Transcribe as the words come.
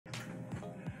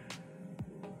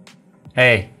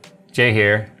Hey, Jay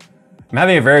here. I'm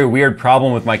having a very weird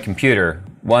problem with my computer.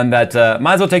 One that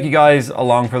might as well take you guys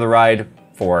along for the ride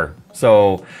for.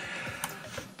 So,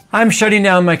 I'm shutting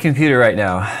down my computer right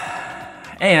now.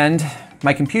 And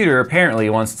my computer apparently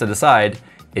wants to decide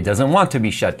it doesn't want to be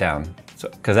shut down. So,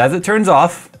 because as it turns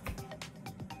off,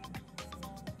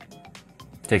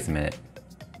 it takes a minute.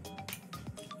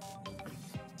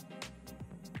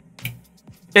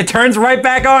 It turns right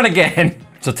back on again.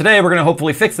 So today we're gonna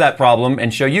hopefully fix that problem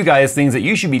and show you guys things that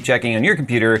you should be checking on your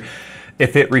computer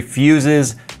if it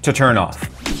refuses to turn off.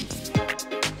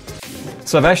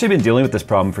 So I've actually been dealing with this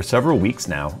problem for several weeks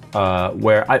now,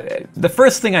 where the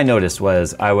first thing I noticed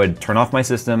was I would turn off my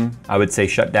system, I would say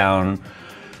shut down,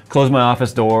 close my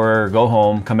office door, go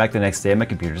home, come back the next day and my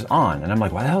computer's on. And I'm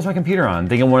like, why the hell is my computer on?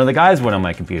 Thinking one of the guys went on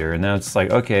my computer, and then it's like,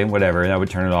 okay, whatever. And I would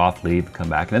turn it off, leave, come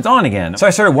back, and it's on again. So I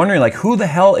started wondering, like, who the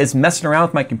hell is messing around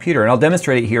with my computer? And I'll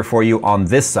demonstrate it here for you on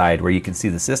this side where you can see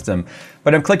the system.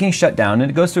 But I'm clicking shut down and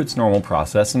it goes through its normal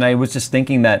process. And I was just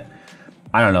thinking that,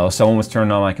 I don't know, someone was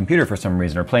turning on my computer for some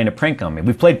reason or playing a prank on me.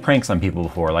 We've played pranks on people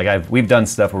before. Like we've done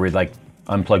stuff where we'd like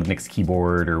unplug Nick's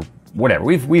keyboard or whatever.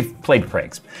 We've played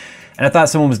pranks. And I thought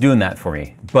someone was doing that for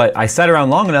me. But I sat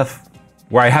around long enough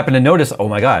where I happened to notice, oh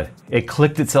my God, it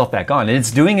clicked itself back on. And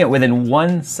it's doing it within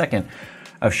 1 second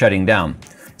of shutting down.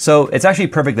 So it's actually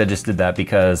perfect that I just did that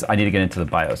because I need to get into the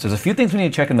BIOS. There's a few things we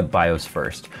need to check in the BIOS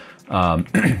first.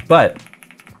 But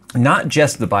not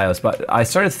just the BIOS, but I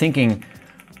started thinking,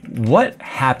 what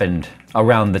happened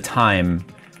around the time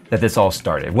that this all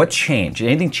started? What changed?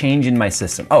 Anything change in my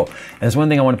system? Oh, and there's one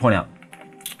thing I want to point out.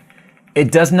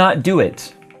 It does not do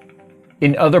it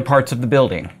in other parts of the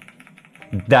building.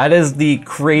 That is the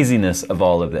craziness of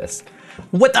all of this.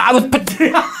 What I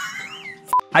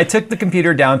took the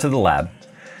computer down to the lab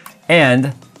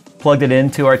and plugged it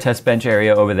into our test bench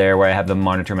area over there where I have the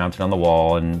monitor mounted on the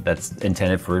wall, and that's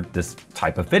intended for this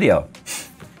type of video.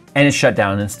 And it shut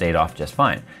down and stayed off just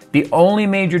fine. The only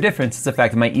major difference is the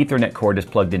fact that my Ethernet cord is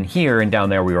plugged in here, and down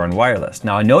there we were on wireless.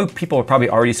 Now I know people are probably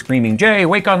already screaming, Jay,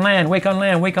 wake on LAN, wake on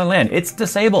LAN, wake on LAN. It's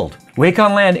disabled. Wake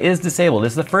on LAN is disabled.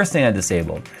 This is the first thing I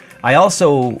disabled. I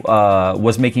also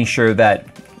was making sure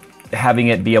that having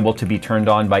it be able to be turned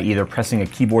on by either pressing a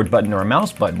keyboard button or a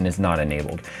mouse button is not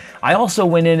enabled. I also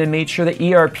went in and made sure that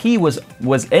ERP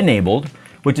was enabled,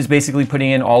 which is basically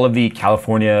putting in all of the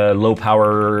California low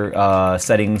power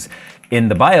settings in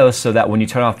the BIOS so that when you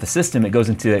turn off the system, it goes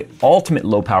into ultimate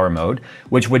low power mode,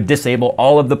 which would disable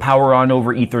all of the power on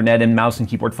over Ethernet and mouse and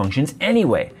keyboard functions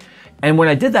anyway. And when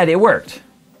I did that, it worked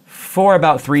for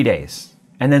about 3 days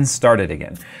and then started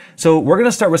again. So we're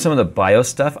gonna start with some of the BIOS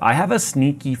stuff. I have a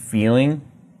sneaky feeling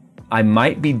I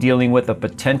might be dealing with a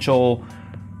potential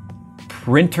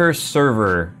printer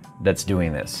server that's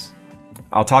doing this.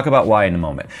 I'll talk about why in a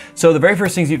moment. So the very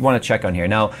first things you'd want to check on here.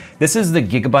 Now, this is the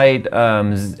Gigabyte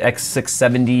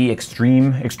X670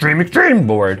 Extreme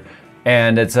board,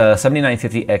 and it's a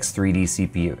 7950X3D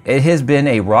CPU. It has been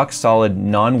a rock solid,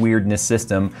 non-weirdness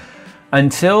system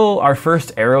until our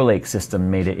first Arrow Lake system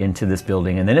made it into this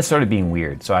building, and then it started being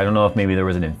weird. So I don't know if maybe there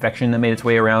was an infection that made its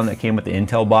way around that came with the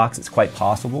Intel box. It's quite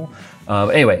possible.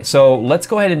 Anyway, so let's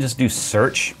go ahead and just do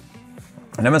search.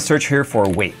 And I'm gonna search here for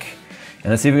Wake. And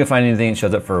let's see if we can find anything that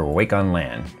shows up for Wake on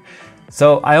LAN.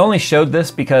 So I only showed this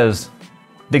because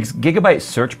the Gigabyte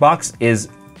search box is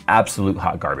absolute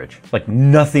hot garbage. Like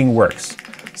nothing works.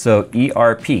 So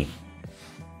ERP.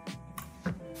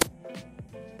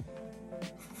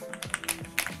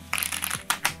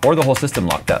 Or the whole system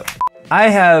locked up. I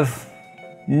have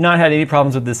not had any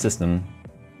problems with this system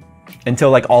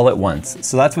until like all at once.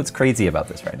 So that's what's crazy about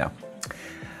this right now.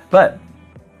 But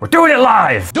we're doing it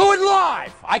live! Do it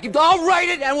live! I'll write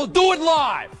it and we'll do it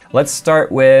live! Let's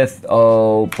start with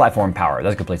platform power.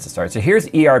 That's a good place to start. So here's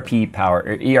ERP power,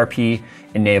 or ERP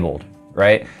enabled,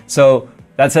 right? So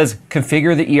that says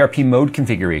configure the ERP mode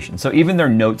configuration. So even their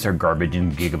notes are garbage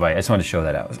in Gigabyte. I just wanted to show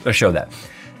that out, or show that.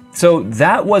 So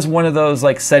that was one of those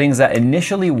like settings that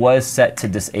initially was set to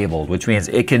disabled, which means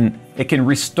it can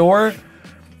restore,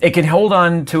 it can hold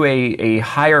on to a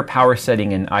higher power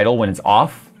setting in idle when it's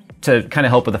off, to kind of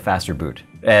help with a faster boot.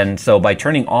 And so by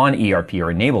turning on ERP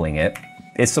or enabling it,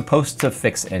 it's supposed to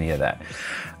fix any of that.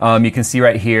 You can see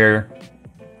right here,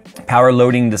 power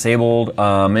loading disabled.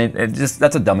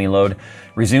 That's a dummy load.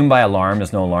 Resume by alarm,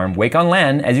 there's no alarm. Wake on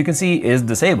LAN, as you can see, is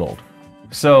disabled.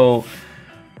 So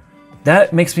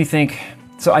that makes me think,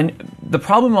 the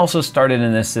problem also started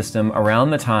in this system around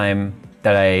the time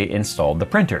that I installed the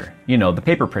printer. You know, the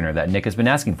paper printer that Nick has been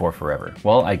asking for forever.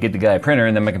 Well, I get the guy a printer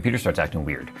and then my computer starts acting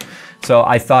weird. So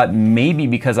I thought maybe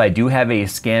because I do have a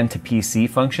scan to PC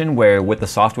function where with the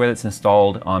software that's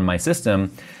installed on my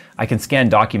system, I can scan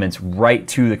documents right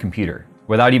to the computer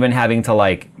without even having to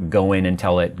like go in and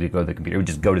tell it to go to the computer. It would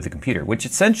just go to the computer, which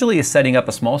essentially is setting up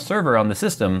a small server on the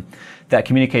system that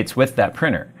communicates with that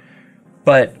printer.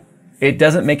 But it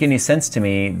doesn't make any sense to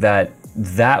me that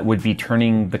that would be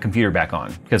turning the computer back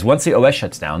on, because once the OS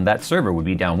shuts down, that server would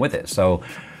be down with it. So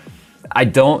I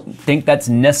don't think that's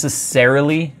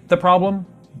necessarily the problem,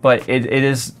 but it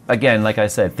is, again, like I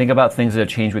said, think about things that have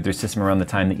changed with your system around the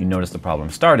time that you notice the problem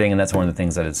starting, and that's one of the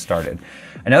things that has started.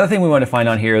 Another thing we want to find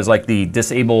on here is like the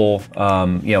disable,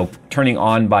 turning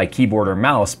on by keyboard or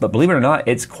mouse, but believe it or not,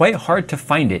 it's quite hard to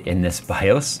find it in this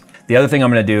BIOS. The other thing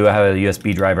I'm going to do, I have a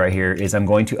USB drive right here, is I'm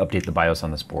going to update the BIOS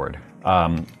on this board.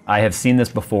 I have seen this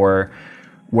before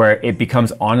where it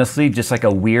becomes honestly just like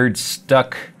a weird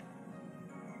stuck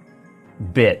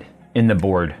bit in the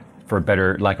board, for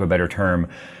lack of a better term,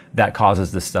 that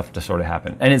causes this stuff to sort of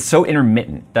happen. And it's so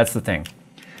intermittent, that's the thing.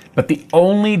 But the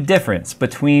only difference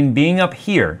between being up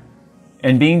here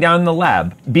and being down in the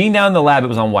lab, it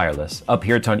was on wireless. Up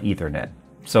here it's on Ethernet.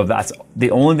 So that's the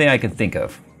only thing I can think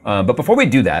of. But before we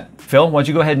do that, Phil, why don't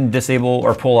you go ahead and disable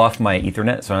or pull off my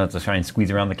Ethernet so I don't have to try and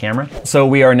squeeze around the camera. So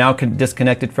we are now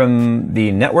disconnected from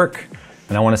the network,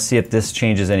 and I want to see if this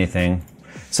changes anything.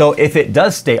 So if it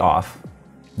does stay off,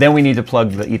 then we need to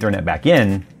plug the Ethernet back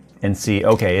in and see,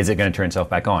 okay, is it going to turn itself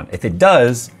back on? If it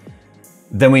does,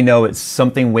 then we know it's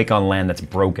something Wake on LAN that's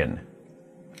broken.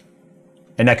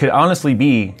 And that could honestly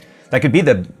be,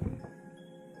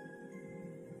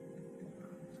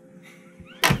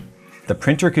 the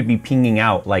printer could be pinging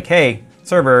out like, hey,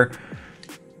 server.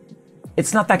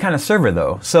 It's not that kind of server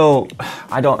though. So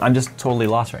I'm just totally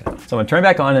lost right now. So I'm gonna turn it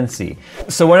back on and see.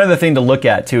 So one other thing to look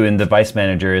at too in Device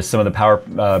Manager is some of the power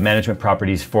management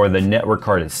properties for the network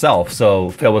card itself. So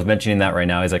Phil was mentioning that right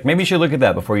now. He's like, maybe you should look at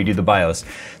that before you do the BIOS.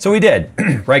 So we did.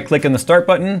 Right click on the start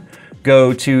button,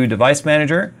 go to Device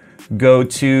Manager, go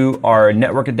to our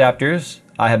network adapters.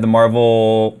 I have the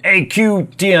Marvel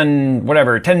AQ10,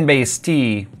 whatever, 10 base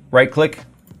T. Right click,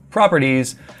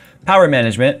 properties, power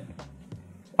management.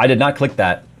 I did not click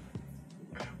that.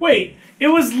 Wait, it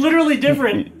was literally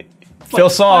different. Phil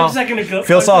saw 5 seconds ago.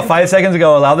 Phil saw 5 seconds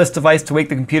ago, allow this device to wake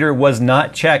the computer was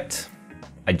not checked.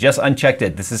 I just unchecked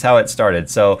it. This is how it started.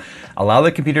 So allow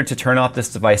the computer to turn off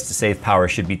this device to save power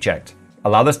should be checked.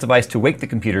 Allow this device to wake the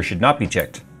computer should not be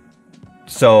checked.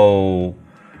 So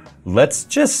let's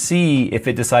just see if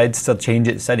it decides to change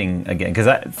its setting again.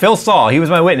 Because Phil saw, he was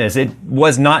my witness, it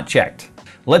was not checked.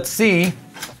 Let's see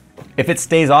if it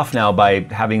stays off now by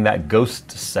having that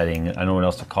ghost setting, I don't know what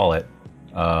else to call it,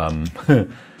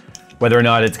 whether or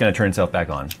not it's gonna turn itself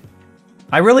back on.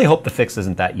 I really hope the fix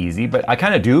isn't that easy, but I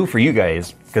kind of do for you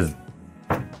guys, because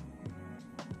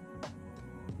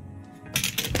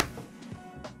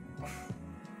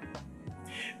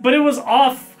but it was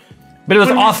off. But it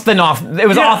was off then off. It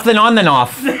was off then on then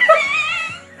off.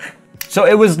 So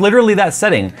it was literally that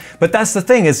setting. But that's the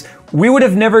thing is, we would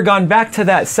have never gone back to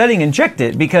that setting and checked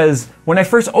it because when I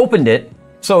first opened it,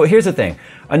 so here's the thing.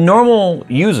 A normal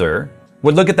user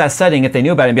would look at that setting if they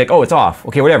knew about it and be like, oh, it's off.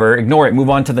 Okay, whatever, ignore it, move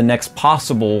on to the next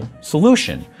possible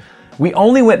solution. We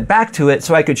only went back to it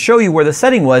so I could show you where the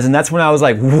setting was, and that's when I was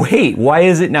like, wait, why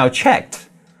is it now checked?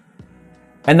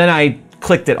 And then I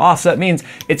clicked it off, so that means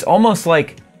it's almost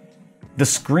like the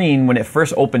screen when it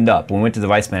first opened up, when we went to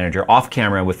Device Manager, off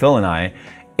camera with Phil and I,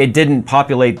 it didn't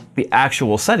populate the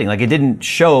actual setting. Like it didn't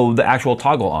show the actual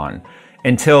toggle on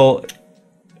until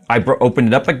I opened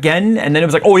it up again, and then it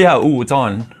was like, oh yeah, ooh, it's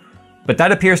on. But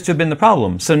that appears to have been the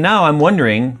problem. So now I'm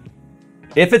wondering,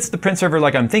 if it's the print server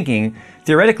like I'm thinking,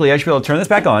 theoretically I should be able to turn this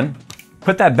back on,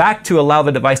 put that back to allow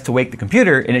the device to wake the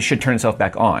computer, and it should turn itself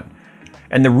back on.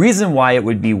 And the reason why it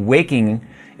would be waking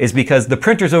is because the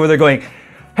printer's over there going,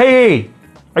 hey,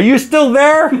 are you still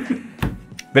there?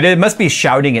 But it must be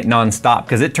shouting it nonstop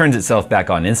because it turns itself back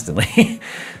on instantly.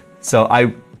 So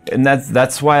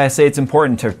that's why I say it's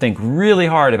important to think really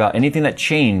hard about anything that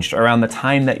changed around the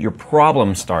time that your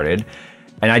problem started.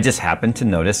 And I just happened to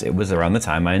notice it was around the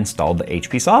time I installed the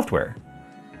HP software.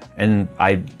 And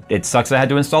it sucks that I had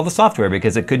to install the software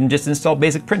because it couldn't just install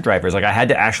basic print drivers. Like I had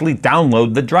to actually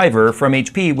download the driver from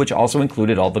HP, which also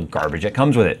included all the garbage that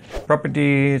comes with it.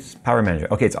 Properties, power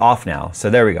management. Okay, it's off now.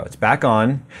 So there we go, it's back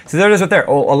on. So there it is right there.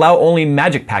 Oh, allow only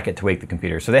Magic Packet to wake the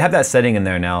computer. So they have that setting in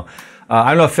there now. I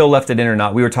don't know if Phil left it in or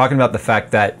not. We were talking about the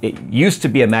fact that it used to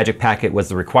be a Magic Packet was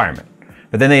the requirement.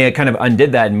 But then they kind of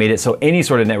undid that and made it so any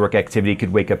sort of network activity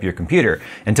could wake up your computer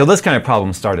until this kind of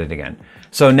problem started again.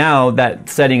 So now that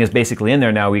setting is basically in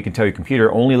there now, we can tell your computer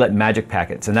only let magic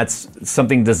packets, and that's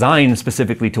something designed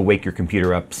specifically to wake your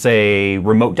computer up, say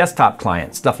remote desktop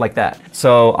clients, stuff like that.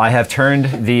 So I have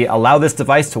turned the allow this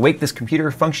device to wake this computer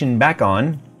function back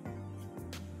on,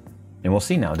 and we'll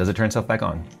see now, does it turn itself back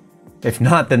on? If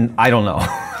not, then I don't know.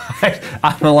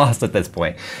 I'm lost at this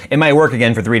point. It might work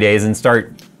again for 3 days and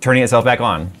start turning itself back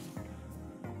on.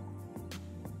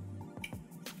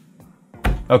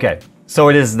 Okay. So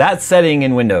it is that setting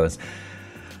in Windows.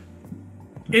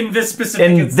 In this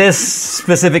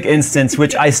specific instance,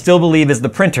 which I still believe is the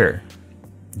printer,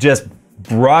 just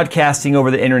broadcasting over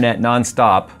the internet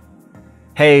nonstop.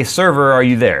 Hey, server, are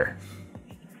you there?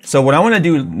 So what I want to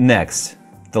do next,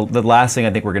 the last thing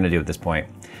I think we're going to do at this point,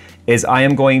 is I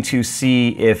am going to see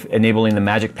if enabling the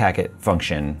magic packet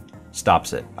function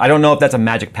stops it. I don't know if that's a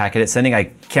magic packet it's sending. I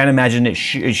can't imagine it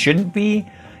shouldn't be.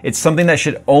 It's something that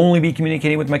should only be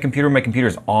communicating with my computer when my computer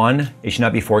is on. It should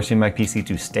not be forcing my PC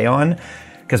to stay on,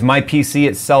 because my PC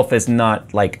itself is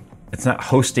not like, it's not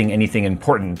hosting anything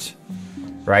important,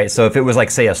 right? So if it was like,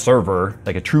 say, a server,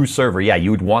 like a true server, yeah, you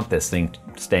would want this thing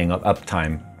staying up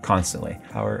uptime constantly.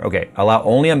 Power, okay, allow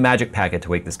only a magic packet to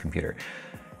wake this computer.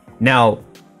 Now,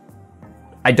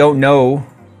 I don't know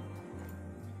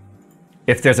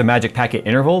if there's a magic packet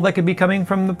interval that could be coming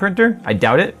from the printer. I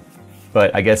doubt it.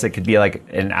 But I guess it could be like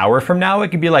an hour from now.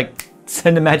 It could be like,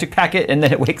 send a magic packet and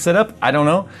then it wakes it up. I don't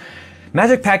know.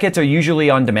 Magic packets are usually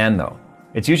on demand though.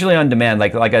 It's usually on demand,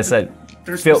 like I said.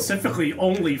 They're specifically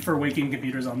only for waking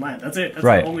computers on LAN. That's it. That's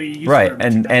right. The only use right. For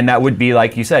magic And that would be,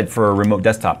 like you said, for a remote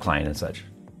desktop client and such.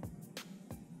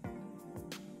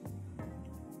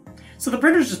 So the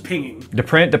printer's just pinging.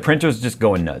 The printer's just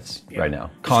going nuts right now,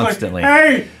 constantly. Like,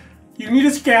 hey, you need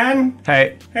a scan?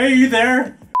 Hey, you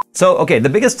there? So, okay, the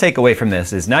biggest takeaway from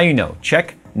this is now you know,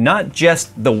 check not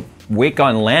just the Wake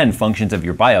on LAN functions of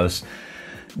your BIOS.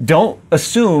 Don't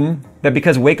assume that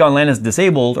because Wake on LAN is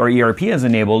disabled or ERP is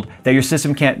enabled, that your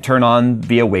system can't turn on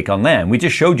via Wake on LAN. We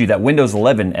just showed you that Windows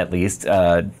 11, at least,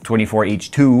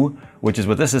 24H2, which is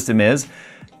what this system is,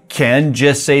 can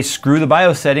just say screw the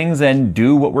BIOS settings and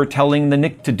do what we're telling the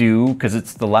NIC to do, because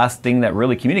it's the last thing that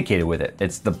really communicated with it.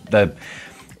 It's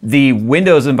the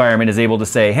Windows environment is able to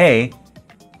say, hey,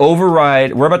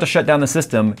 override, we're about to shut down the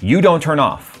system, you don't turn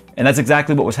off. And that's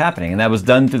exactly what was happening. And that was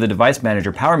done through the device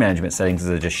manager power management settings,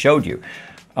 as I just showed you.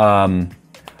 But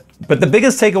the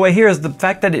biggest takeaway here is the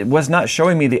fact that it was not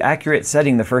showing me the accurate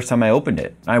setting the first time I opened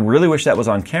it. I really wish that was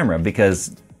on camera,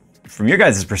 because from your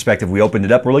guys' perspective, we opened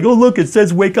it up, we're like, oh look, it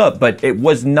says wake up, but it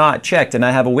was not checked. And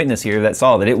I have a witness here that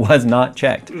saw that it was not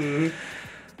checked.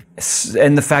 Mm-hmm.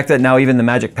 And the fact that now even the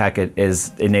magic packet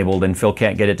is enabled and Phil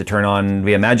can't get it to turn on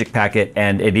via magic packet,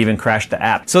 and it even crashed the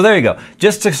app. So there you go.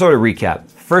 Just to sort of recap,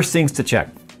 first things to check.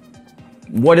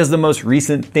 What is the most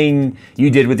recent thing you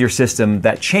did with your system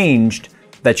that changed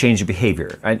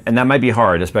behavior? And that might be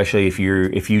hard, especially if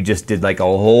you just did like a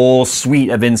whole suite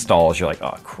of installs. You're like,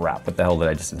 oh crap, what the hell did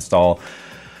I just install?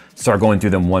 Start going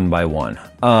through them one by one.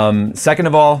 Second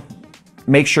of all,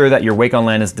 make sure that your Wake on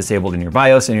LAN is disabled in your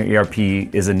BIOS and your ERP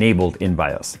is enabled in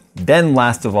BIOS. Then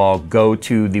last of all, go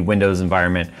to the Windows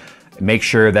environment. Make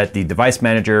sure that the device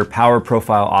manager power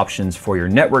profile options for your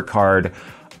network card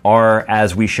are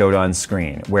as we showed on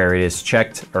screen, where it is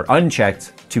checked or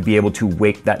unchecked to be able to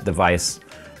wake that device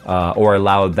or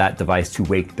allow that device to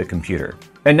wake the computer.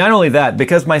 And not only that,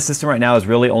 because my system right now is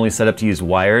really only set up to use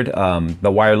wired,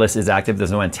 the wireless is active. There's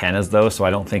no antennas though, so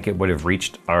I don't think it would have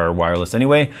reached our wireless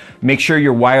anyway. Make sure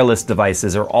your wireless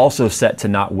devices are also set to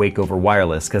not wake over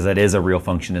wireless, because that is a real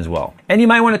function as well. And you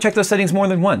might want to check those settings more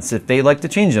than once if they like to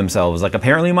change themselves, like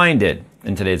apparently mine did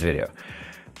in today's video.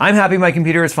 I'm happy my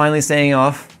computer is finally staying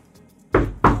off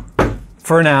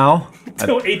for now.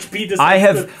 So HP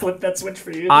decides to flip that switch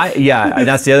for you. Yeah, and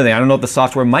that's the other thing. I don't know if the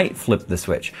software might flip the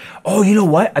switch. Oh, you know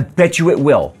what? I bet you it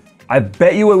will. I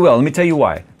bet you it will. Let me tell you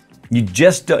why. It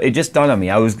just dawned on me.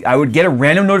 I would get a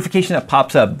random notification that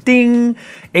pops up, ding,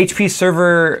 HP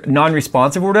server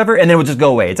non-responsive or whatever, and then it would just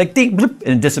go away. It's like ding, bloop,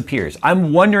 and it disappears.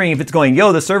 I'm wondering if it's going,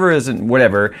 yo, the server isn't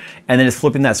whatever, and then it's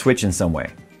flipping that switch in some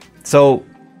way. So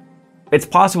it's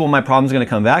possible my problem's gonna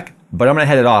come back, but I'm gonna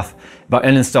head it off by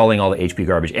uninstalling all the HP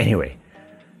garbage anyway.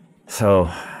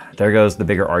 So there goes the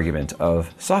bigger argument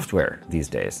of software these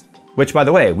days. Which, by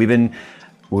the way, we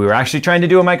were actually trying to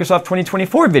do a Microsoft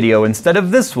 2024 video instead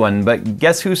of this one, but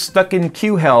guess who's stuck in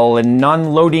Q hell and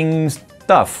non-loading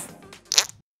stuff?